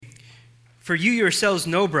For you yourselves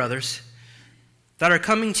know, brothers, that our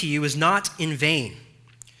coming to you is not in vain.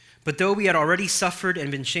 But though we had already suffered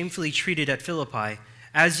and been shamefully treated at Philippi,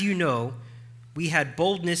 as you know, we had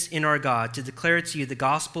boldness in our God to declare to you the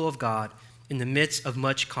gospel of God in the midst of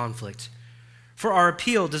much conflict. For our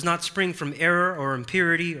appeal does not spring from error or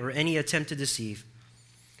impurity or any attempt to deceive,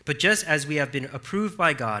 but just as we have been approved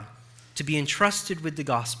by God to be entrusted with the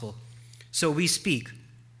gospel, so we speak,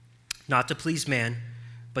 not to please man,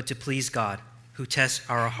 but to please God, who tests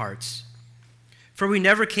our hearts. For we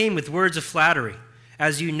never came with words of flattery,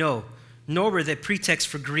 as you know, nor were they pretext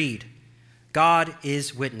for greed. God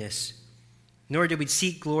is witness. Nor did we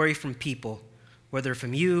seek glory from people, whether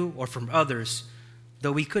from you or from others,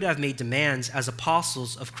 though we could have made demands as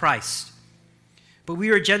apostles of Christ. But we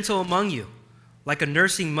were gentle among you, like a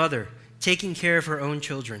nursing mother taking care of her own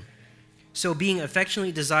children. So being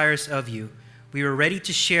affectionately desirous of you, we were ready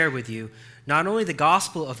to share with you not only the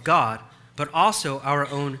gospel of God, but also our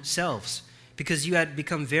own selves, because you had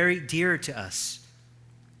become very dear to us.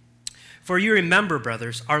 For you remember,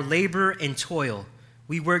 brothers, our labor and toil.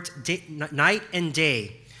 We worked night and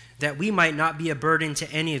day, that we might not be a burden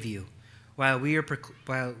to any of you, while we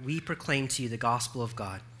proclaim to you the gospel of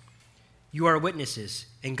God. You are witnesses,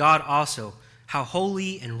 and God also, how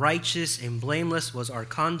holy and righteous and blameless was our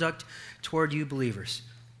conduct toward you believers.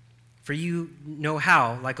 For you know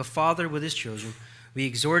how, like a father with his children, we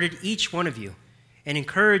exhorted each one of you and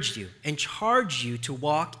encouraged you and charged you to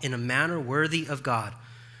walk in a manner worthy of God,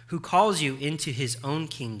 who calls you into his own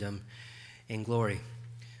kingdom and glory.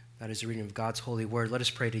 That is the reading of God's holy word. Let us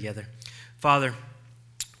pray together. Father,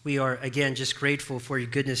 we are again just grateful for your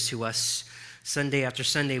goodness to us. Sunday after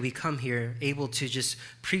Sunday, we come here able to just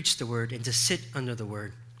preach the word and to sit under the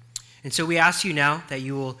word. And so we ask you now that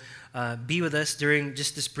you will be with us during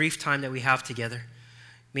just this brief time that we have together.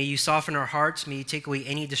 May you soften our hearts. May you take away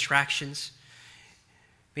any distractions.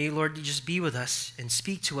 May you, Lord, just be with us and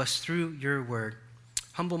speak to us through your word.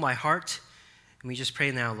 Humble my heart, and we just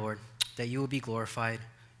pray now, Lord, that you will be glorified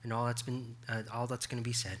in all that's going to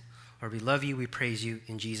be said. Lord, we love you. We praise you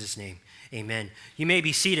in Jesus' name. Amen. You may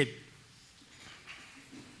be seated.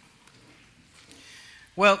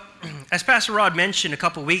 Well, as Pastor Rod mentioned a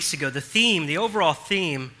couple weeks ago, the overall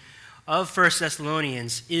theme of 1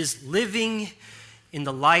 Thessalonians is living in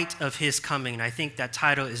the light of his coming. And I think that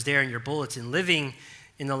title is there in your bulletin, Living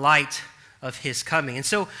in the Light of his coming. And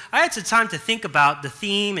so I had some time to think about the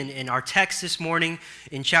theme in our text this morning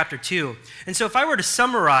in chapter 2. And so if I were to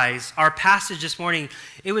summarize our passage this morning,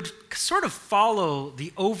 it would sort of follow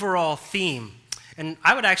the overall theme. And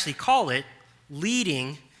I would actually call it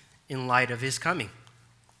leading in light of his coming.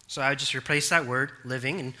 So I would just replace that word,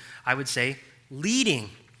 living, and I would say leading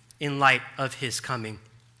in light of his coming.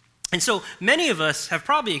 And so many of us have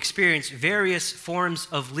probably experienced various forms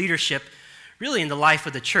of leadership really in the life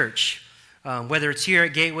of the church. Whether it's here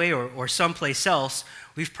at Gateway or someplace else,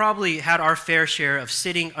 we've probably had our fair share of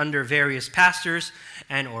sitting under various pastors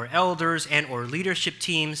and or elders and or leadership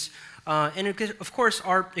teams. And of course,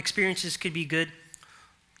 our experiences could be good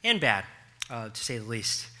and bad, to say the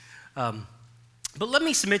least. But let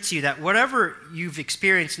me submit to you that whatever you've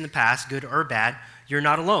experienced in the past, good or bad, you're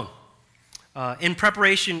not alone. In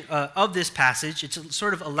preparation of this passage, it's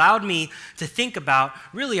sort of allowed me to think about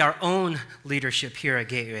really our own leadership here at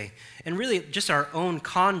Gateway and really just our own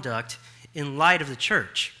conduct in light of the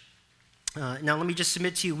church. Now, let me just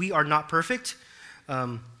submit to you, we are not perfect.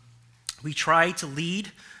 We try to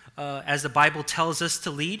lead as the Bible tells us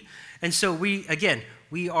to lead. And so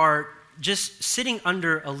we are just sitting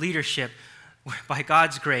under a leadership by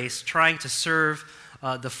God's grace, trying to serve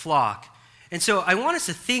the flock. And so I want us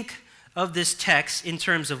to think of this text in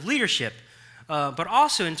terms of leadership, but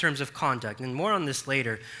also in terms of conduct, and more on this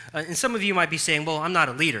later. And some of you might be saying, well, I'm not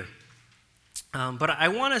a leader. But I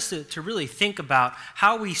want us to really think about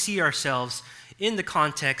how we see ourselves in the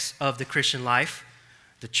context of the Christian life,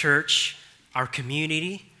 the church, our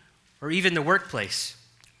community, or even the workplace.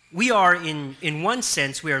 We are, in one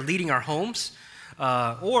sense, we are leading our homes,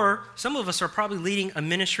 or some of us are probably leading a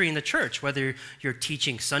ministry in the church, whether you're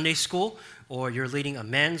teaching Sunday school, or you're leading a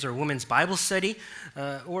men's or women's Bible study,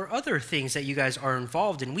 or other things that you guys are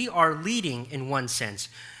involved in. We are leading in one sense.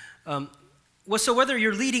 So whether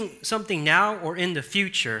you're leading something now or in the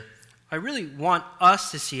future, I really want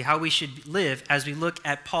us to see how we should live as we look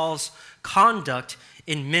at Paul's conduct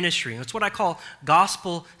in ministry. It's what I call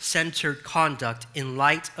gospel-centered conduct in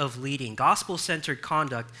light of leading. Gospel-centered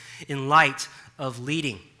conduct in light of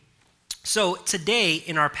leading. So today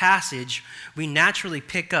in our passage, we naturally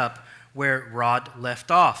pick up where Rod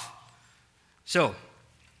left off.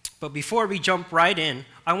 But before we jump right in,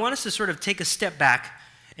 I want us to sort of take a step back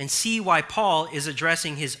and see why Paul is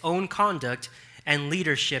addressing his own conduct and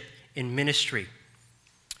leadership in ministry.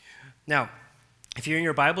 Now, if you're in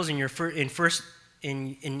your Bibles and you're in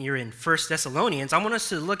 1 Thessalonians, I want us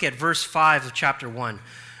to look at verse 5 of chapter 1.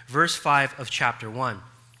 Verse 5 of chapter 1.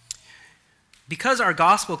 Because our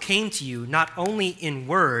gospel came to you not only in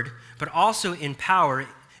word, but also in power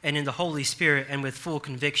and in the Holy Spirit and with full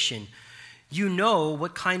conviction, you know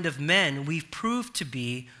what kind of men we've proved to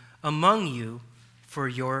be among you for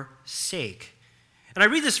your sake. And I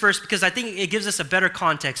read this verse because I think it gives us a better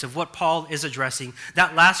context of what Paul is addressing.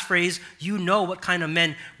 That last phrase, you know what kind of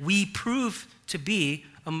men we prove to be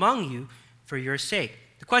among you for your sake.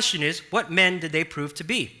 The question is, what men did they prove to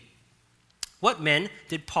be? What men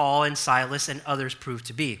did Paul and Silas and others prove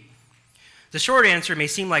to be? The short answer may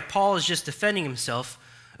seem like Paul is just defending himself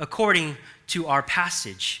according to our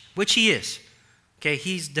passage, which he is. Okay,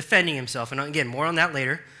 he's defending himself, and again, more on that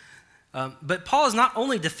later. But Paul is not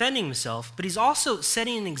only defending himself, but he's also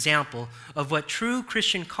setting an example of what true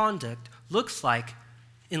Christian conduct looks like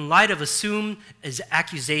in light of assumed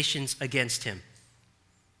accusations against him.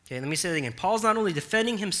 Okay, let me say that again. Paul's not only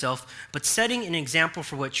defending himself, but setting an example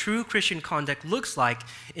for what true Christian conduct looks like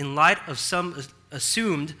in light of some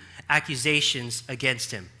assumed accusations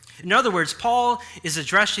against him. In other words, Paul is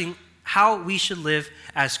addressing how we should live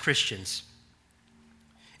as Christians.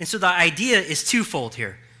 And so the idea is twofold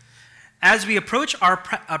here. As we approach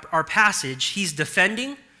our passage, he's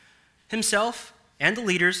defending himself and the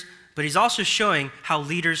leaders, but he's also showing how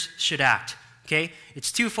leaders should act. Okay?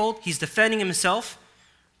 It's twofold. He's defending himself,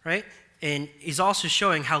 right? And he's also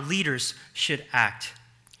showing how leaders should act.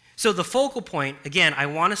 So the focal point, again, I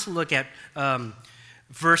want us to look at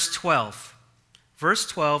verse 12. Verse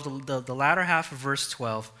 12, the latter half of verse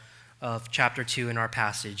 12 of chapter 2 in our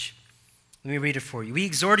passage. Let me read it for you. We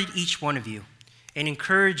exhorted each one of you and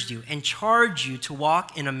encouraged you and charged you to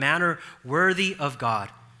walk in a manner worthy of God,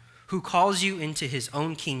 who calls you into his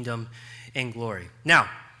own kingdom and glory. Now,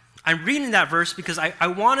 I'm reading that verse because I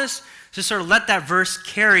want us to sort of let that verse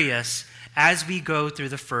carry us as we go through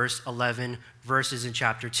the first 11 verses in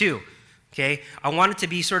chapter 2. Okay? I want it to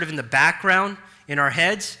be sort of in the background in our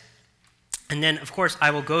heads, and then, of course,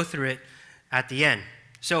 I will go through it at the end.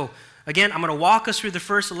 So, again, I'm going to walk us through the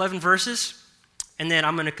first 11 verses, and then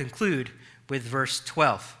I'm going to conclude with verse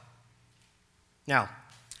 12. Now,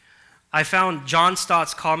 I found John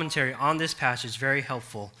Stott's commentary on this passage very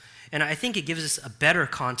helpful, and I think it gives us a better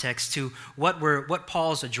context to what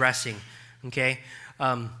Paul's addressing. Okay,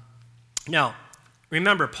 now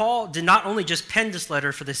remember, Paul did not only just pen this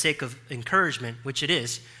letter for the sake of encouragement, which it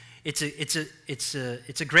is. It's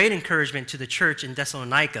a great encouragement to the church in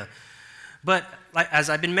Thessalonica. But as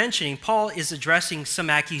I've been mentioning, Paul is addressing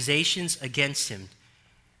some accusations against him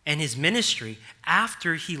and his ministry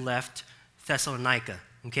after he left Thessalonica.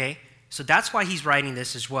 Okay, so that's why he's writing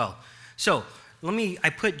this as well. So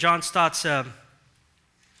I put John Stott's. Give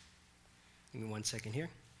me 1 second here.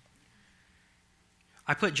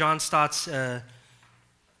 I put John Stott's.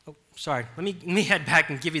 Sorry. Let me head back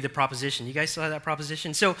and give you the proposition. You guys still have that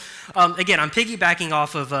proposition? So again, I'm piggybacking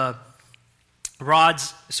off of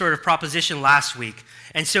Rod's sort of proposition last week.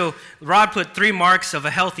 And so Rod put 3 marks of a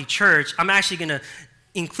healthy church. I'm actually going to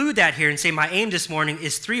include that here and say my aim this morning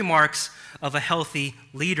is 3 marks of a healthy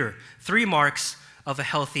leader. 3 marks of a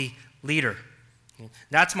healthy leader.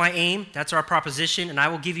 That's my aim. That's our proposition. And I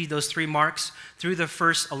will give you those 3 marks through the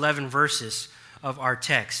first 11 verses of our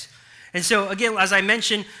text. And so, again, as I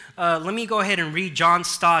mentioned, let me go ahead and read John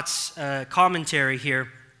Stott's commentary here.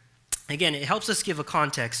 Again, it helps us give a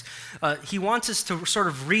context. He wants us to sort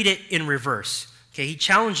of read it in reverse. Okay, he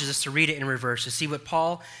challenges us to read it in reverse to see what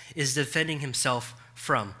Paul is defending himself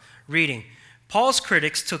from. Reading, Paul's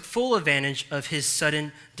critics took full advantage of his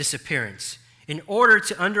sudden disappearance in order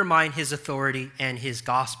to undermine his authority and his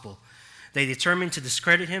gospel. They determined to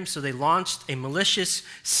discredit him, so they launched a malicious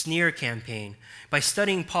smear campaign. By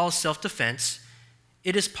studying Paul's self-defense,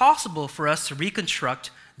 it is possible for us to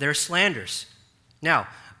reconstruct their slanders. Now,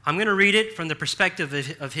 I'm going to read it from the perspective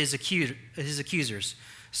of his accusers,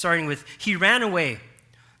 starting with, he ran away,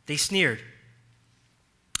 they sneered,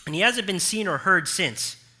 and he hasn't been seen or heard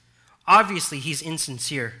since. Obviously, he's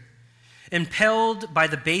insincere. Impelled by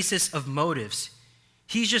the basis of motives,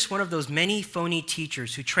 he's just one of those many phony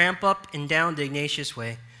teachers who tramp up and down the Ignatius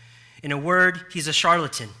Way. In a word, he's a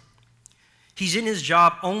charlatan. He's in his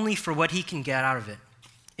job only for what he can get out of it,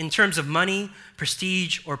 in terms of money,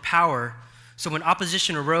 prestige, or power. So when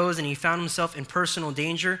opposition arose and he found himself in personal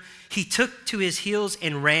danger, he took to his heels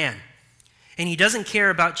and ran. And he doesn't care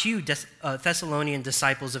about you, Thessalonian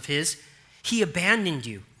disciples of his. He abandoned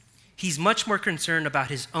you. He's much more concerned about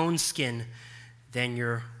his own skin than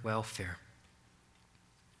your welfare.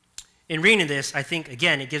 In reading this, I think,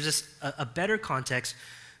 again, it gives us a better context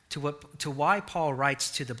to why Paul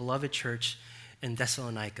writes to the beloved church in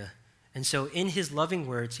Thessalonica. And so in his loving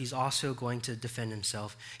words, he's also going to defend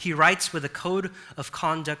himself. He writes with a code of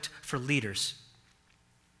conduct for leaders.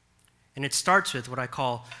 And it starts with what I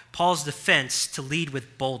call Paul's defense to lead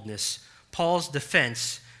with boldness. Paul's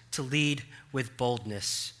defense to lead with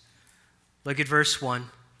boldness. Look at verse 1.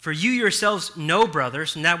 For you yourselves know,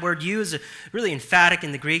 brothers, and that word you is really emphatic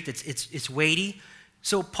in the Greek. It's weighty.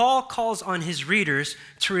 So Paul calls on his readers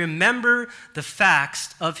to remember the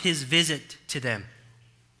facts of his visit to them.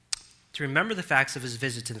 To remember the facts of his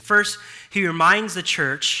visit to them. First, he reminds the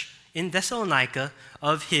church in Thessalonica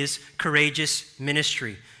of his courageous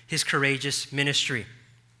ministry. His courageous ministry.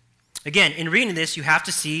 Again, in reading this, you have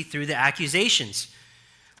to see through the accusations.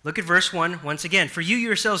 Look at verse 1 once again. For you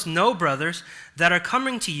yourselves know, brothers, that our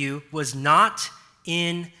coming to you was not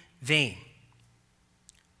in vain.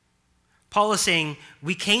 Paul is saying,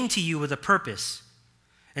 we came to you with a purpose.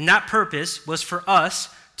 And that purpose was for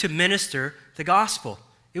us to minister the gospel.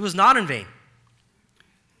 It was not in vain.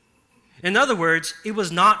 In other words, it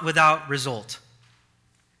was not without result.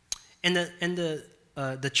 And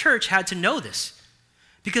the church had to know this.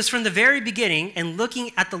 Because from the very beginning, and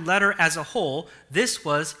looking at the letter as a whole, this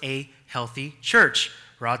was a healthy church.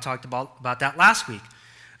 Rod talked about that last week.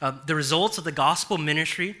 The results of the gospel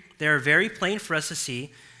ministry, they are very plain for us to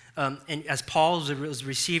see, and as Paul was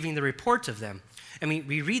receiving the reports of them. I mean,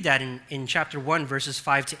 we read that in chapter 1, verses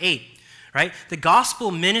 5 to 8, right? The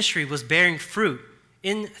gospel ministry was bearing fruit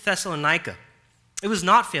in Thessalonica. It was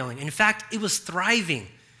not failing. In fact, it was thriving.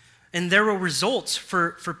 And there were results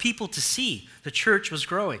for people to see. The church was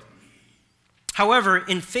growing. However,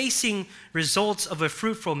 in facing results of a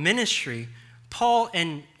fruitful ministry, Paul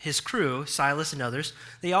and his crew, Silas and others,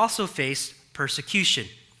 they also faced persecution.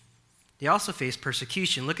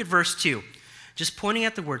 Look at verse 2. Just pointing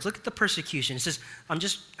at the words. Look at the persecution. It says, I'm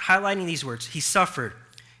just highlighting these words. He suffered.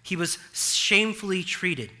 He was shamefully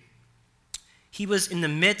treated. He was in the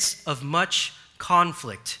midst of much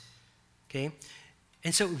conflict. Okay?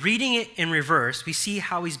 And so reading it in reverse, we see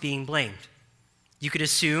how he's being blamed. You could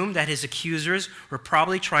assume that his accusers were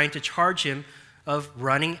probably trying to charge him of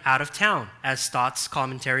running out of town, as Stott's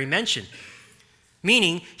commentary mentioned.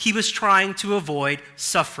 Meaning, he was trying to avoid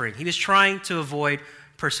suffering. He was trying to avoid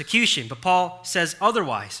persecution. But Paul says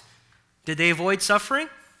otherwise. Did they avoid suffering?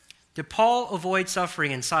 Did Paul avoid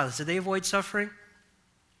suffering and Silas? Did they avoid suffering?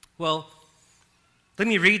 Well, let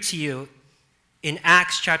me read to you in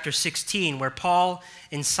Acts chapter 16, where Paul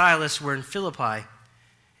and Silas were in Philippi.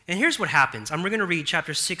 And here's what happens. I'm going to read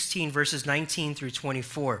chapter 16, verses 19 through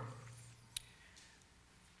 24.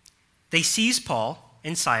 They seized Paul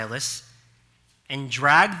and Silas and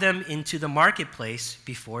dragged them into the marketplace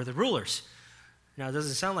before the rulers. Now, it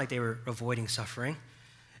doesn't sound like they were avoiding suffering.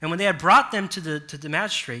 And when they had brought them to the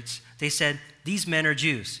magistrates, they said, these men are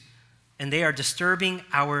Jews, and they are disturbing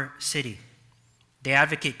our city. They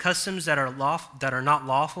advocate customs that are not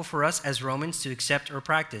lawful for us as Romans to accept or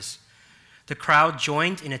practice. The crowd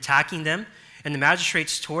joined in attacking them, and the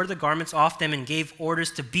magistrates tore the garments off them and gave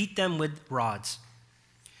orders to beat them with rods.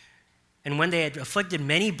 And when they had inflicted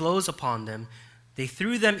many blows upon them, they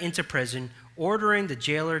threw them into prison, ordering the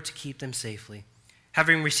jailer to keep them safely.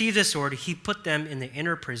 Having received this order, he put them in the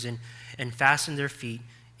inner prison and fastened their feet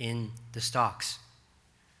in the stocks.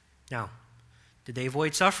 Now, did they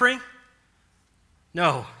avoid suffering?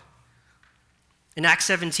 No. In Acts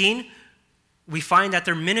 17, we find that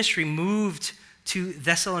their ministry moved to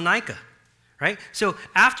Thessalonica, right? So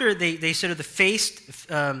after they sort of faced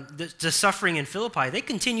the suffering in Philippi, they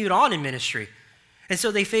continued on in ministry. And so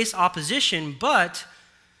they faced opposition, but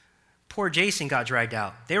poor Jason got dragged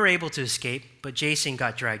out. They were able to escape, but Jason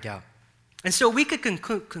got dragged out. And so we could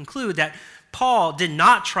conclude that Paul did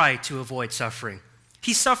not try to avoid suffering.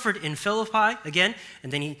 He suffered in Philippi again,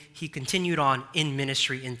 and then he continued on in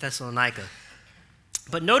ministry in Thessalonica.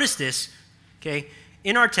 But notice this, okay?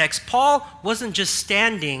 In our text, Paul wasn't just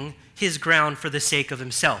standing his ground for the sake of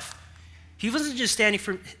himself. He wasn't just standing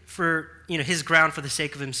for his ground for the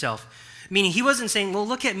sake of himself. Meaning he wasn't saying, well,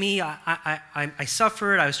 look at me, I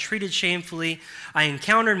suffered, I was treated shamefully, I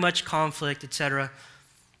encountered much conflict, etc.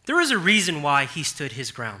 There was a reason why he stood his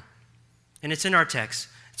ground. And it's in our text.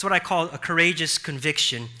 It's what I call a courageous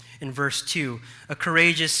conviction in verse 2. A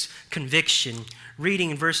courageous conviction. Reading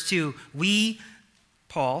in verse 2, we,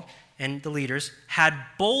 Paul and the leaders, had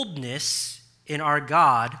boldness in our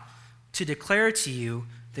God to declare to you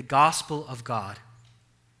the gospel of God.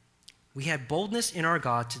 We had boldness in our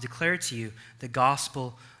God to declare to you the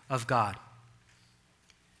gospel of God.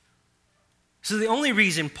 So the only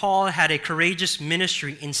reason Paul had a courageous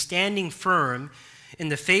ministry in standing firm in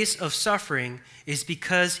the face of suffering is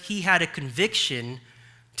because he had a conviction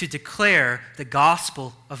to declare the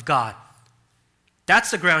gospel of God.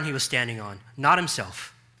 That's the ground he was standing on, not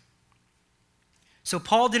himself. So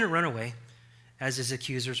Paul didn't run away, as his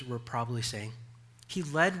accusers were probably saying. He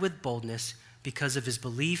led with boldness because of his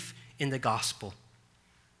belief in the gospel.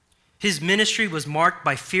 His ministry was marked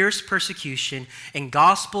by fierce persecution and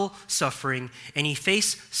gospel suffering, and he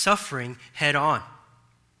faced suffering head on.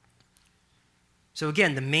 So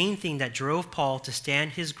again, the main thing that drove Paul to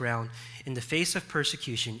stand his ground in the face of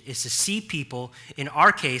persecution is to see people, in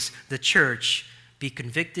our case, the church, be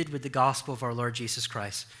convicted with the gospel of our Lord Jesus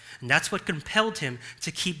Christ. And that's what compelled him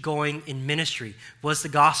to keep going in ministry, was the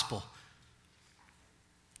gospel.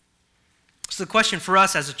 So the question for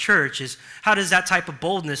us as a church is, how does that type of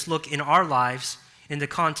boldness look in our lives in the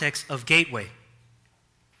context of Gateway?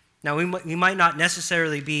 Now, we might not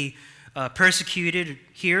necessarily be persecuted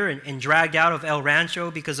here and dragged out of El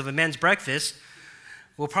Rancho because of a men's breakfast.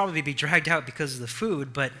 We'll probably be dragged out because of the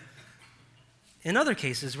food, but in other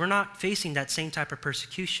cases, we're not facing that same type of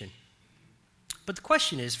persecution. But the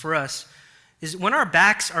question is, for us, is when our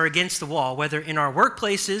backs are against the wall, whether in our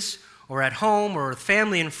workplaces or at home or with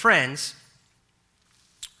family and friends,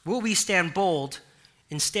 will we stand bold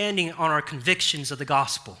in standing on our convictions of the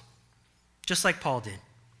gospel, just like Paul did?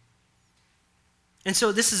 And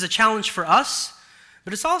so this is a challenge for us,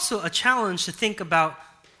 but it's also a challenge to think about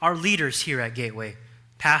our leaders here at Gateway,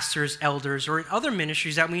 pastors, elders, or in other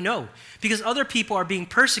ministries that we know, because other people are being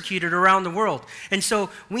persecuted around the world. And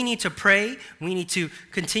so we need to pray, we need to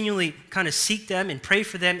continually kind of seek them and pray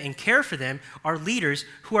for them and care for them, our leaders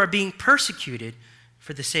who are being persecuted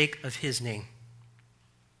for the sake of his name.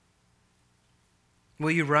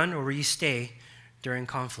 Will you run or will you stay during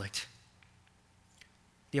conflict?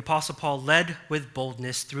 The Apostle Paul led with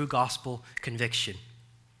boldness through gospel conviction.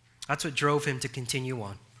 That's what drove him to continue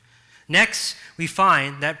on. Next, we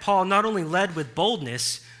find that Paul not only led with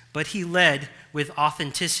boldness, but he led with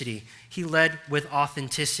authenticity. He led with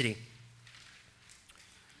authenticity.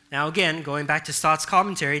 Now again, going back to Stott's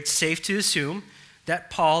commentary, it's safe to assume that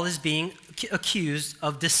Paul is being accused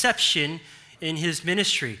of deception in his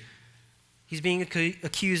ministry. He's being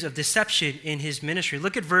accused of deception in his ministry.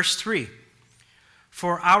 Look at verse 3.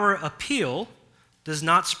 For our appeal does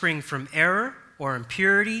not spring from error or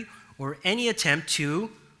impurity or any attempt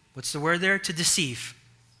to, what's the word there? To deceive.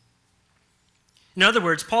 In other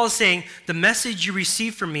words, Paul is saying the message you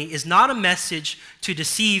receive from me is not a message to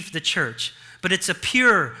deceive the church, but it's a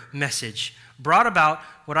pure message brought about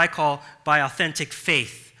what I call by authentic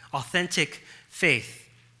faith. Authentic faith.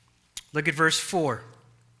 Look at verse 4.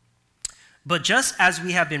 But just as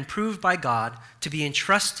we have been proved by God to be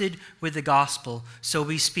entrusted with the gospel, so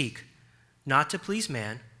we speak, not to please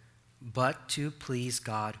man, but to please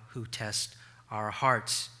God who tests our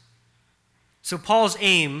hearts. So Paul's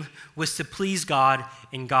aim was to please God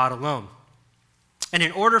and God alone. And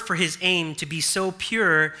in order for his aim to be so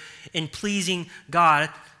pure in pleasing God,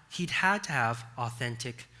 he'd had to have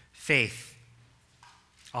authentic faith.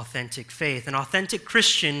 Authentic faith. An authentic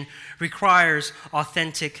Christian requires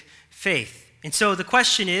authentic faith. And so the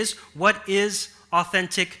question is, what is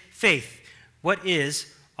authentic faith? What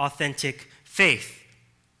is authentic faith?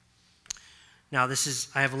 Now,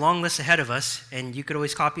 I have a long list ahead of us, and you could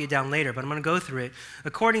always copy it down later, but I'm going to go through it.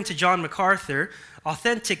 According to John MacArthur,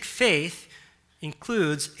 authentic faith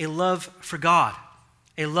includes a love for God.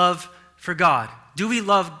 A love for God. Do we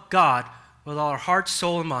love God with all our heart,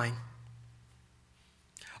 soul, and mind?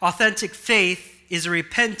 Authentic faith is a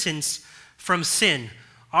repentance from sin.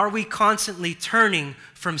 Are we constantly turning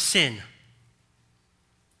from sin?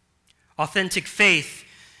 Authentic faith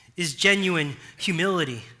is genuine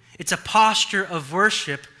humility. It's a posture of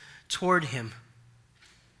worship toward Him.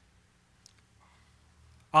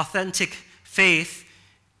 Authentic faith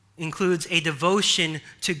includes a devotion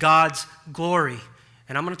to God's glory.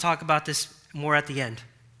 And I'm going to talk about this more at the end.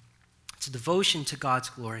 It's a devotion to God's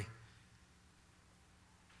glory.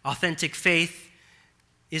 Authentic faith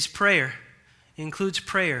is prayer. It includes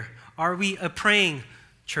prayer. Are we a praying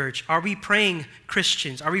church? Are we praying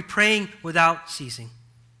Christians? Are we praying without ceasing?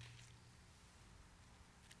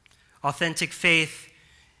 Authentic faith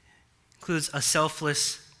includes a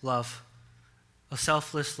selfless love. A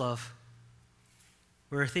selfless love.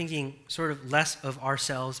 We're thinking sort of less of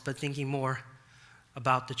ourselves, but thinking more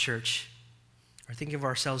about the church. Or thinking of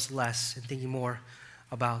ourselves less and thinking more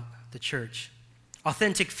about the church.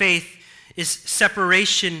 Authentic faith is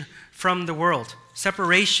separation from the world.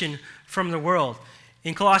 Separation from the world.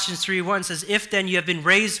 In Colossians 3:1 it says, if then you have been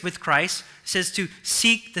raised with Christ, it says to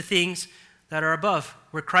seek the things that are above,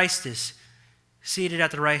 where Christ is, seated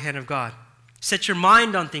at the right hand of God. Set your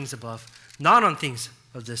mind on things above, not on things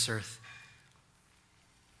of this earth.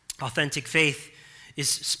 Authentic faith is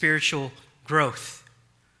spiritual growth.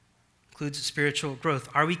 Includes spiritual growth.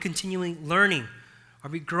 Are we continually learning? Are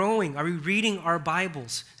we growing? Are we reading our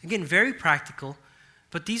Bibles? Again, very practical,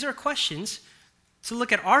 but these are questions to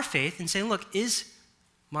look at our faith and say, look, is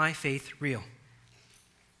my faith real?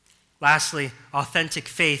 Lastly, authentic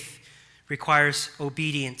faith requires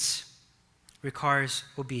obedience. Requires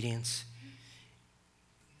obedience.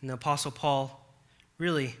 And the Apostle Paul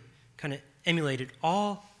really kind of emulated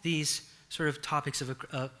all these sort of topics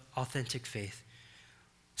of authentic faith.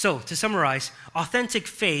 So, to summarize, authentic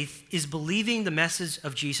faith is believing the message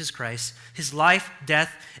of Jesus Christ, his life,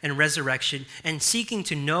 death, and resurrection, and seeking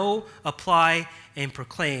to know, apply, and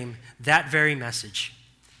proclaim that very message.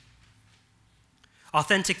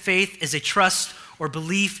 Authentic faith is a trust or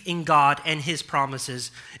belief in God and his promises,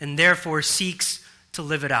 and therefore seeks to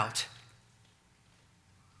live it out.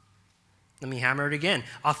 Let me hammer it again.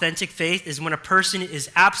 Authentic faith is when a person is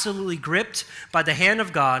absolutely gripped by the hand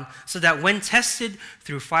of God so that when tested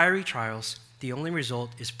through fiery trials, the only result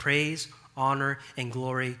is praise, honor, and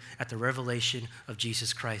glory at the revelation of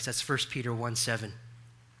Jesus Christ. That's 1 Peter 1:7.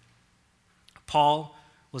 Paul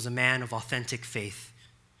was a man of authentic faith,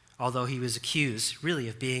 although he was accused, really,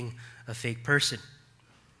 of being a fake person.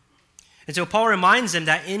 And so Paul reminds them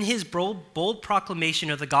that in his bold proclamation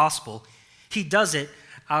of the gospel, he does it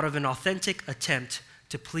out of an authentic attempt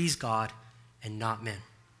to please God and not men.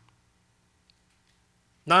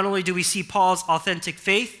 Not only do we see Paul's authentic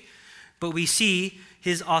faith, but we see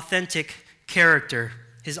his authentic character.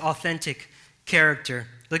 His authentic character.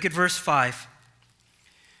 Look at verse 5.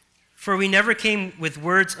 For we never came with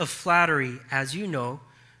words of flattery, as you know,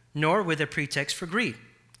 nor with a pretext for greed.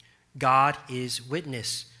 God is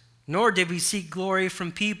witness. Nor did we seek glory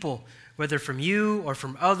from people, whether from you or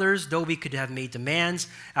from others, though we could have made demands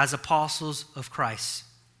as apostles of Christ.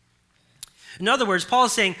 In other words, Paul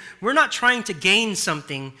is saying, we're not trying to gain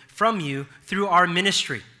something from you through our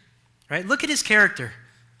ministry. Right? Look at his character.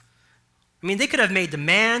 I mean, they could have made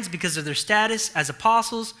demands because of their status as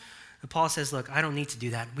apostles. But Paul says, look, I don't need to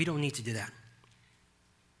do that. We don't need to do that.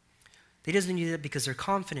 They doesn't need that because their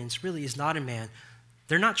confidence really is not in man.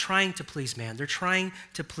 They're not trying to please man. They're trying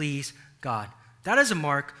to please God. That is a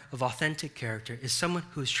mark of authentic character, is someone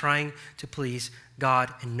who is trying to please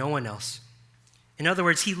God and no one else. In other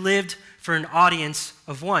words, he lived for an audience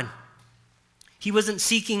of one. He wasn't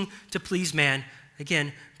seeking to please man,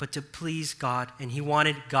 again, but to please God, and he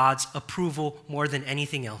wanted God's approval more than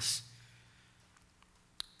anything else.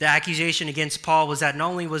 The accusation against Paul was that not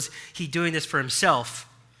only was he doing this for himself,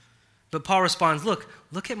 but Paul responds, look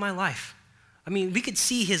at my life. I mean, we could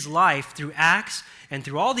see his life through Acts and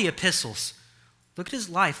through all the epistles. Look at his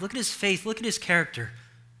life, look at his faith, look at his character,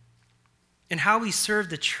 and how he served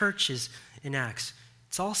the churches in Acts.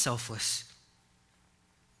 It's all selfless.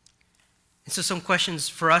 And so some questions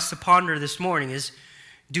for us to ponder this morning is,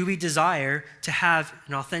 do we desire to have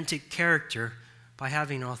an authentic character by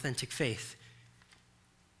having an authentic faith?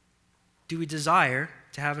 Do we desire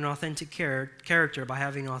to have an authentic character by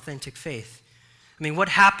having an authentic faith? I mean, what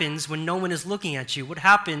happens when no one is looking at you? What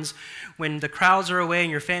happens when the crowds are away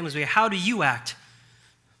and your family's away? How do you act?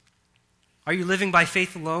 Are you living by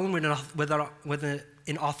faith alone with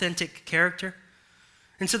an authentic character?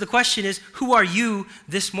 And so the question is, who are you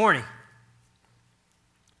this morning?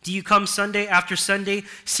 Do you come Sunday after Sunday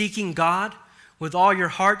seeking God with all your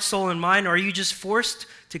heart, soul, and mind, or are you just forced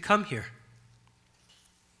to come here?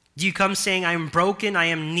 Do you come saying, I am broken, I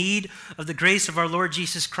am in need of the grace of our Lord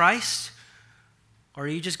Jesus Christ? Or are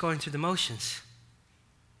you just going through the motions?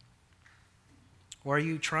 Or are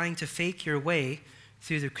you trying to fake your way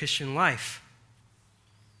through the Christian life?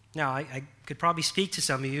 Now, I could probably speak to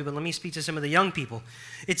some of you, but let me speak to some of the young people.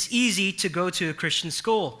 It's easy to go to a Christian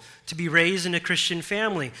school, to be raised in a Christian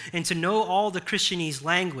family, and to know all the Christianese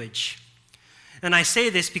language. And I say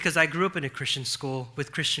this because I grew up in a Christian school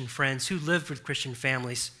with Christian friends who lived with Christian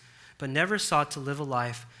families, but never sought to live a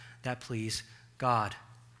life that pleased God.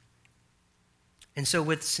 And so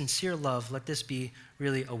with sincere love, let this be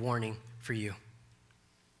really a warning for you.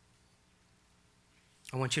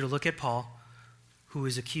 I want you to look at Paul, who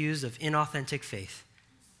is accused of inauthentic faith.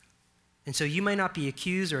 And so you might not be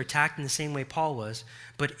accused or attacked in the same way Paul was,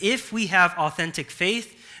 but if we have authentic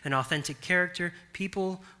faith and authentic character,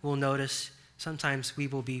 people will notice. Sometimes we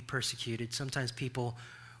will be persecuted. Sometimes people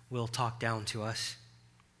will talk down to us.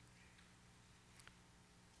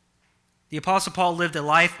 The Apostle Paul lived a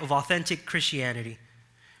life of authentic Christianity,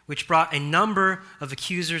 which brought a number of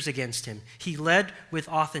accusers against him. He led with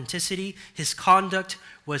authenticity. His conduct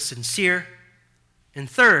was sincere. And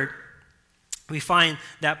third, we find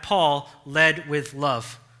that Paul led with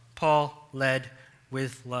love. Paul led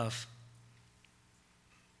with love.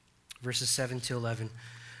 Verses 7 to 11.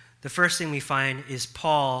 The first thing we find is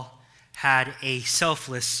Paul had a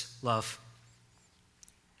selfless love.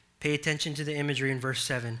 Pay attention to the imagery in verse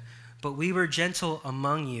 7. But we were gentle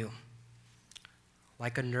among you,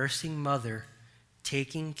 like a nursing mother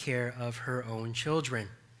taking care of her own children.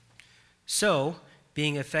 So,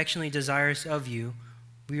 being affectionately desirous of you,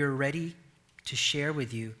 we are ready to share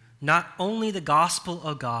with you not only the gospel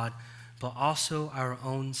of God, but also our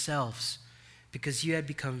own selves, because you had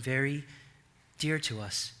become very dear to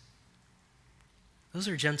us. Those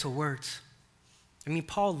are gentle words. I mean,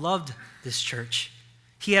 Paul loved this church.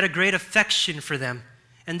 He had a great affection for them.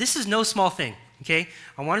 And this is no small thing, okay?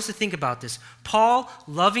 I want us to think about this. Paul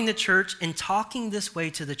loving the church and talking this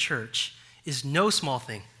way to the church is no small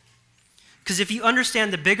thing. Because if you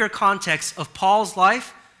understand the bigger context of Paul's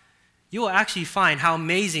life, you will actually find how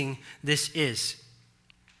amazing this is.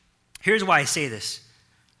 Here's why I say this.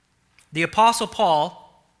 The Apostle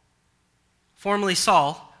Paul, formerly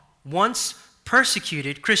Saul, once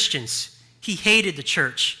persecuted Christians. He hated the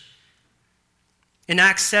church. In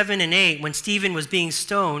Acts 7 and 8, when Stephen was being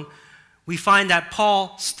stoned, we find that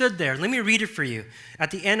Paul stood there. Let me read it for you.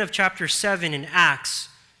 At the end of chapter 7 in Acts,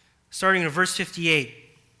 starting in verse 58,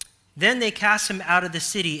 then they cast him out of the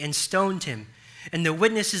city and stoned him, and the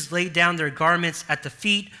witnesses laid down their garments at the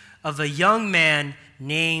feet of a young man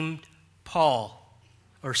named Saul.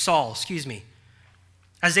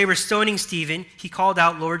 As they were stoning Stephen, he called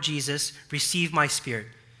out, Lord Jesus, receive my spirit.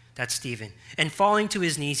 That's Stephen. And falling to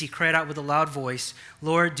his knees, he cried out with a loud voice,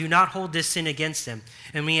 Lord, do not hold this sin against them.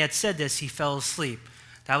 And when he had said this, he fell asleep.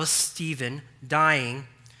 That was Stephen dying,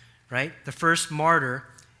 right? The first martyr.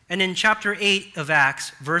 And in chapter 8 of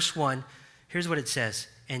Acts, verse 1, here's what it says.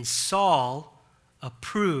 And Saul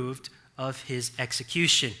approved of his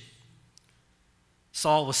execution.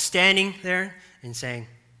 Saul was standing there and saying,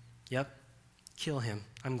 yep, kill him.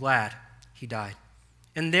 I'm glad he died.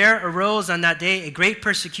 And there arose on that day a great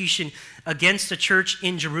persecution against the church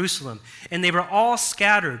in Jerusalem. And they were all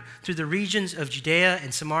scattered through the regions of Judea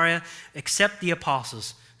and Samaria, except the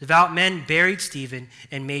apostles. Devout men buried Stephen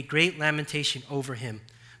and made great lamentation over him.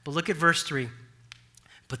 But look at verse 3.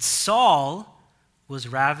 But Saul was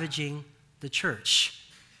ravaging the church.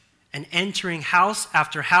 And entering house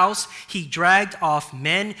after house, he dragged off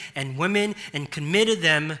men and women and committed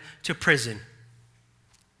them to prison.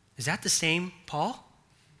 Is that the same Paul?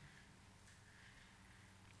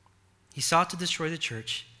 He sought to destroy the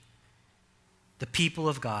church, the people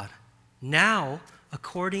of God. Now,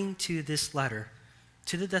 according to this letter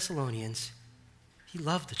to the Thessalonians, he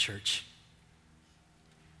loved the church.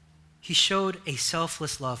 He showed a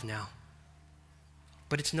selfless love now.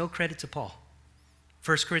 But it's no credit to Paul.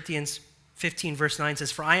 1 Corinthians 15 verse 9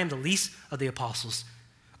 says, For I am the least of the apostles,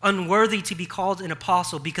 unworthy to be called an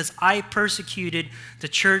apostle because I persecuted the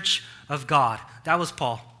church of God. That was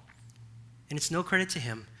Paul. And it's no credit to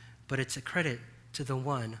him, but it's a credit to the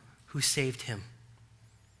one who saved him.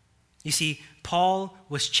 You see, Paul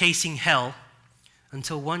was chasing hell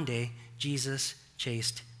until one day Jesus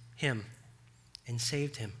chased him and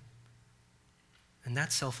saved him. And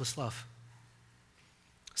that's selfless love.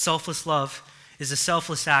 Selfless love is a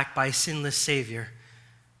selfless act by a sinless Savior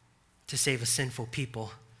to save a sinful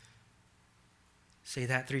people. Say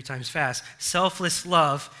that 3 times fast. Selfless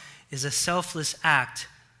love is a selfless act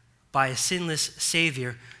by a sinless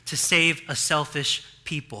Savior to save a selfish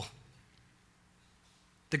people.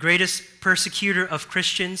 The greatest persecutor of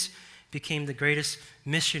Christians became the greatest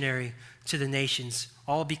missionary to the nations,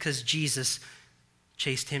 all because Jesus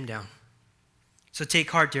chased him down. So take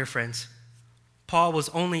heart, dear friends. Paul was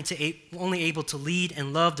only able to lead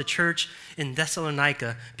and love the church in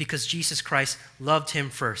Thessalonica because Jesus Christ loved him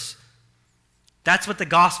first. That's what the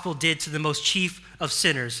gospel did to the most chief of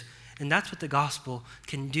sinners, and that's what the gospel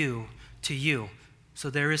can do to you. So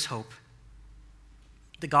there is hope.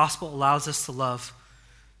 The gospel allows us to love,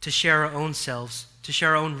 to share our own selves, to share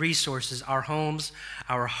our own resources, our homes,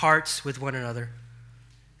 our hearts with one another.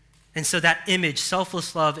 And so that image,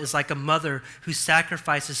 selfless love, is like a mother who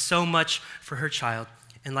sacrifices so much for her child,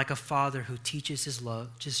 and like a father who teaches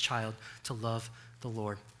his child to love the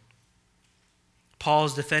Lord. Paul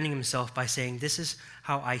is defending himself by saying, this is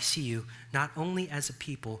how I see you, not only as a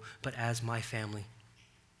people, but as my family.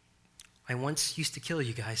 I once used to kill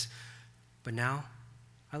you guys, but now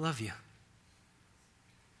I love you.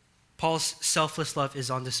 Paul's selfless love is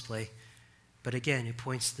on display, but again, it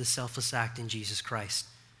points to the selfless act in Jesus Christ.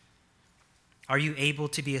 Are you able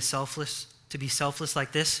to be selfless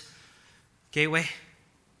like this, Gateway?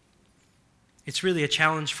 It's really a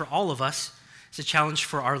challenge for all of us. It's a challenge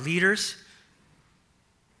for our leaders.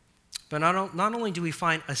 But not only do we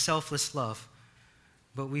find a selfless love,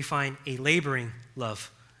 but we find a laboring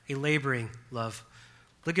love. A laboring love.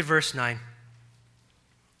 Look at verse 9.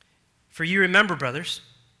 For you remember, brothers,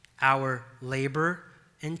 our labor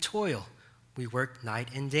and toil. We work night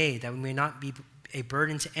and day, that we may not be a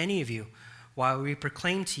burden to any of you, while we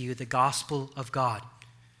proclaim to you the gospel of God.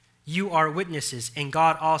 You are witnesses, and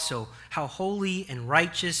God also, how holy and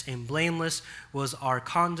righteous and blameless was our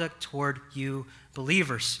conduct toward you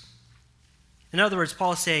believers. In other words,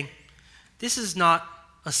 Paul is saying, this is not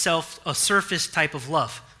a surface type of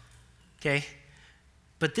love, okay?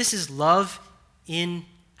 But this is love in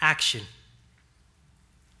action.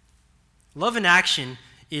 Love in action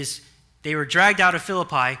is they were dragged out of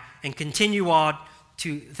Philippi and continue on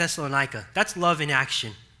to Thessalonica. That's love in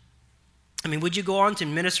action. I mean, would you go on to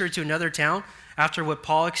minister to another town after what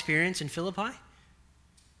Paul experienced in Philippi?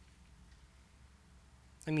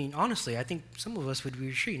 I mean, honestly, I think some of us would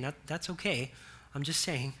retreat. That's okay. I'm just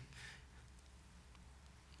saying.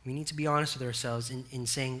 We need to be honest with ourselves in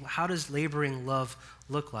saying, how does laboring love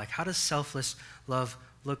look like? How does selfless love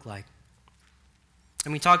look like?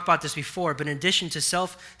 And we talked about this before, but in addition to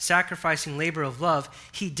self-sacrificing labor of love,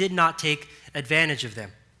 he did not take advantage of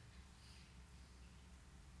them.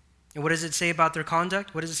 And what does it say about their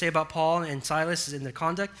conduct? What does it say about Paul and Silas in their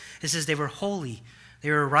conduct? It says they were holy, they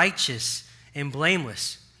were righteous, and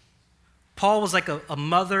blameless. Paul was like a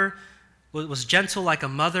mother, was gentle like a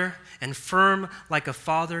mother, and firm like a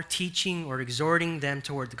father, teaching or exhorting them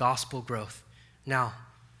toward the gospel growth. Now,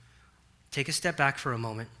 take a step back for a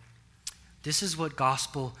moment. This is what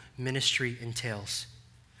gospel ministry entails.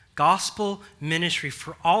 Gospel ministry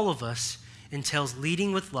for all of us entails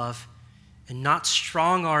leading with love and not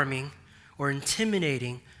strong-arming or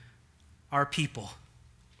intimidating our people.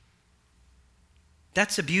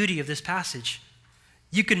 That's the beauty of this passage.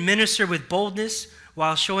 You can minister with boldness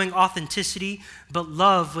while showing authenticity, but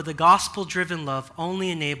love with a gospel-driven love only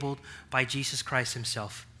enabled by Jesus Christ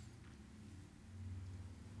himself.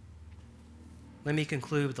 Let me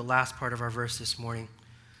conclude with the last part of our verse this morning,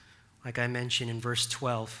 like I mentioned in verse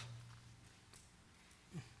 12.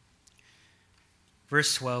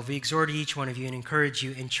 Verse 12, we exhort each one of you and encourage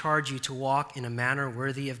you and charge you to walk in a manner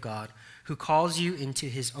worthy of God, who calls you into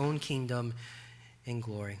his own kingdom and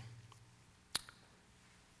glory.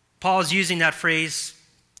 Paul is using that phrase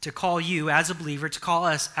to call you as a believer, to call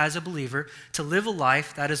us as a believer, to live a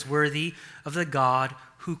life that is worthy of the God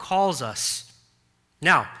who calls us.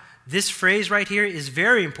 Now, this phrase right here is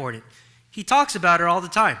very important. He talks about it all the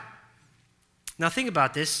time. Now think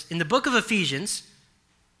about this. In the book of Ephesians,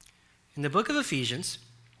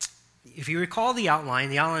 if you recall the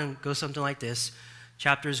outline goes something like this.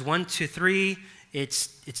 Chapters 1 to 3,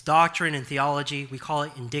 it's doctrine and theology. We call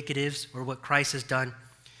it indicatives, or what Christ has done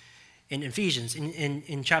in Ephesians.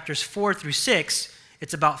 In chapters 4 through 6,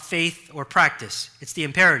 it's about faith or practice. It's the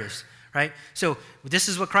imperatives, right? So this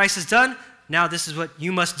is what Christ has done. Now this is what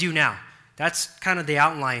you must do now. That's kind of the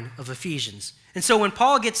outline of Ephesians. And so when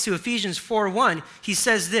Paul gets to Ephesians 4:1, he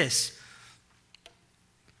says this: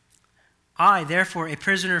 I, therefore, a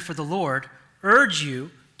prisoner for the Lord, urge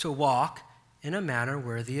you to walk in a manner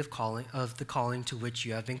worthy of the calling to which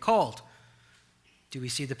you have been called. Do we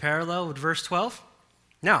see the parallel with verse 12?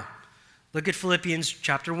 Now, look at Philippians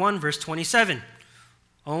chapter 1, verse 27.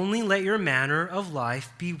 Only let your manner of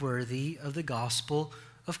life be worthy of the gospel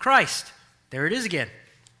of Christ. There it is again.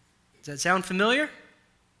 Does that sound familiar?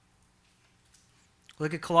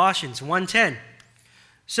 Look at Colossians 1:10.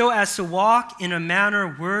 So as to walk in a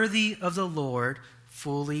manner worthy of the Lord,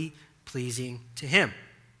 fully pleasing to him.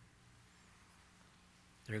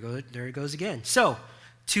 There it goes again. So,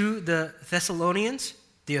 to the Thessalonians,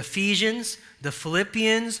 the Ephesians, the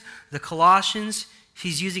Philippians, the Colossians,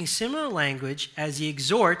 he's using similar language as he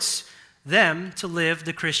exhorts them to live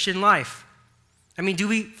the Christian life. I mean, do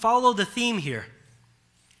we follow the theme here?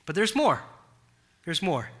 But there's more. There's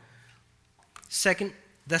more. 2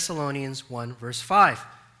 Thessalonians 1, verse 5.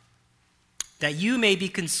 That you may be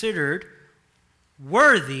considered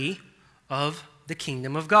worthy of the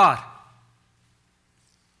kingdom of God.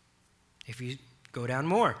 If you go down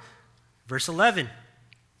more, verse 11.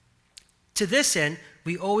 To this end,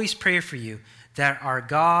 we always pray for you, that our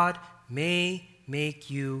God may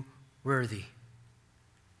make you worthy.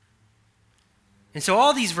 And so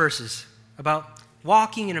all these verses about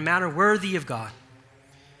walking in a manner worthy of God.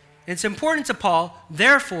 It's important to Paul,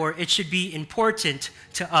 therefore it should be important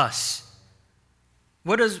to us.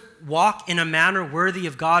 What does walk in a manner worthy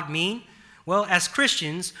of God mean? Well, as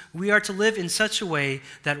Christians, we are to live in such a way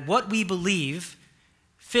that what we believe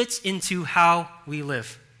fits into how we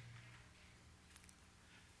live.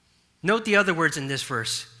 Note the other words in this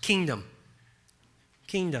verse, kingdom.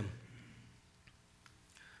 Kingdom.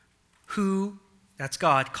 Who, that's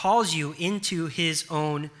God, calls you into his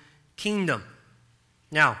own kingdom.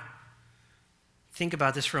 Now, think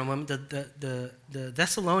about this for a moment. The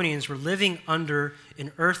Thessalonians were living under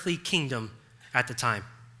an earthly kingdom at the time.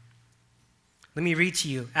 Let me read to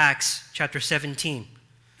you Acts chapter 17,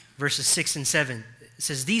 verses 6 and 7. It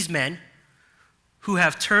says, "These men who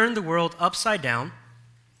have turned the world upside down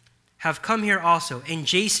have come here also, and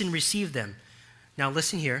Jason received them." Now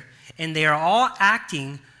listen here. "And they are all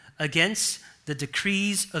acting against the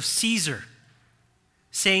decrees of Caesar,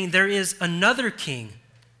 saying there is another king,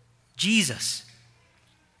 Jesus."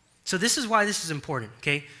 So this is why this is important,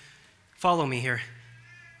 okay? Follow me here.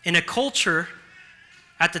 In a culture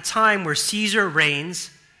at the time where Caesar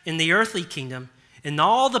reigns in the earthly kingdom, and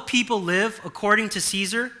all the people live according to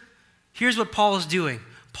Caesar, here's what Paul is doing.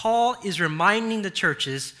 Paul is reminding the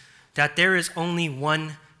churches that there is only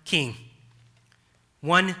one king,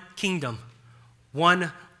 one kingdom,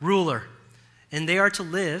 one ruler. And they are to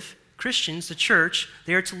live, Christians, the church,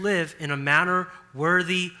 they are to live in a manner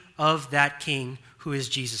worthy of that king who is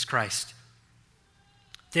Jesus Christ.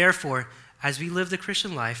 Therefore, as we live the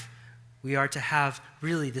Christian life, we are to have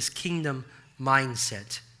really this kingdom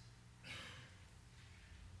mindset.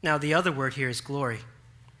 Now, the other word here is glory.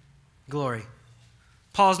 Glory.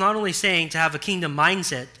 Paul's not only saying to have a kingdom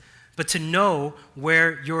mindset, but to know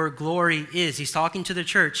where your glory is. He's talking to the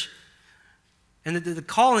church. And the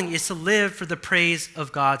calling is to live for the praise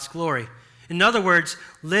of God's glory. In other words,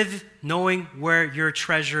 live knowing where your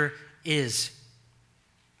treasure is.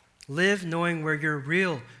 Live knowing where your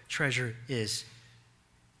real treasure is.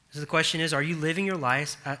 So the question is, are you living your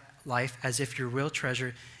life as if your real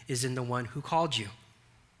treasure is in the one who called you?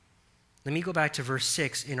 Let me go back to verse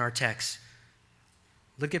 6 in our text.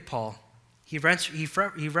 Look at Paul. He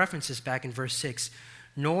references back in verse 6.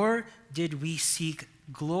 "Nor did we seek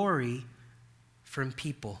glory from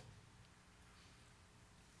people."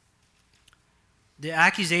 The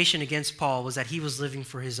accusation against Paul was that he was living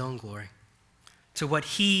for his own glory, to what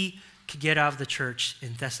he could get out of the church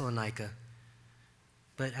in Thessalonica.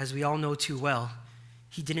 But as we all know too well,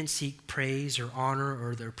 he didn't seek praise or honor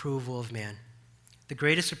or the approval of man. The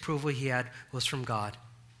greatest approval he had was from God.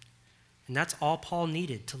 And that's all Paul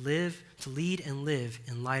needed, to lead and live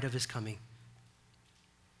in light of his coming.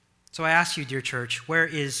 So I ask you, dear church, where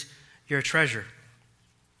is your treasure?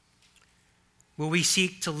 Will we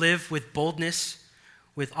seek to live with boldness,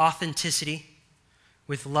 with authenticity,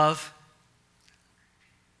 with love?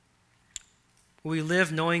 Will we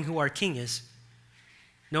live knowing who our king is,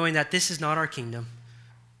 knowing that this is not our kingdom,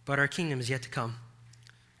 but our kingdom is yet to come,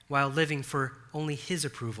 while living for only his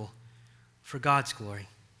approval, for God's glory?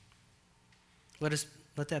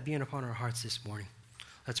 Let that be upon our hearts this morning.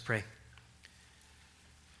 Let's pray.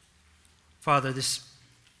 Father, this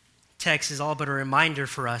text is all but a reminder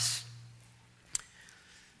for us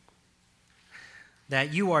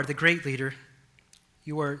that you are the great leader.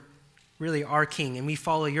 You are really our king, and we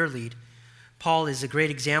follow your lead. Paul is a great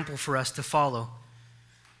example for us to follow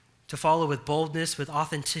with boldness, with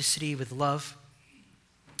authenticity, with love.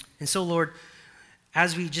 And so, Lord,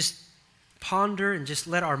 as we just ponder and just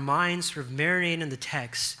let our minds sort of marinate in the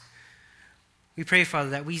text, we pray, Father,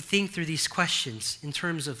 that we think through these questions in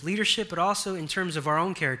terms of leadership, but also in terms of our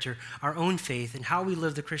own character, our own faith, and how we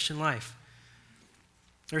live the Christian life.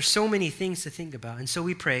 There's so many things to think about. And so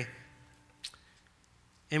we pray,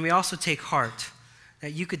 and we also take heart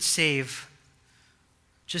that you could save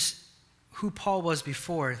just who Paul was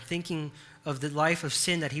before, thinking of the life of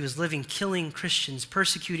sin that he was living, killing Christians,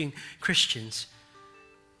 persecuting Christians.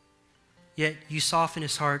 Yet you soften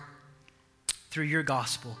his heart through your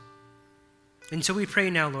gospel. And so we pray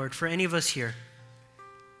now, Lord, for any of us here,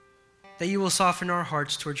 that you will soften our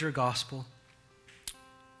hearts towards your gospel,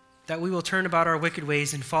 that we will turn about our wicked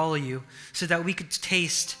ways and follow you, so that we could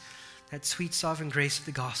taste that sweet, sovereign grace of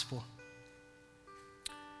the gospel.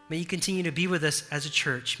 May you continue to be with us as a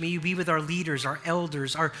church. May you be with our leaders, our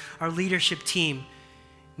elders, our leadership team.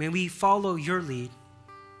 May we follow your lead.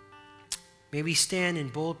 May we stand in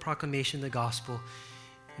bold proclamation of the gospel,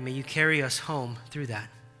 and may you carry us home through that.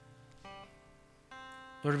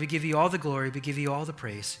 Lord, we give you all the glory, we give you all the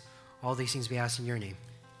praise. All these things we ask in your name.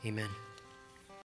 Amen.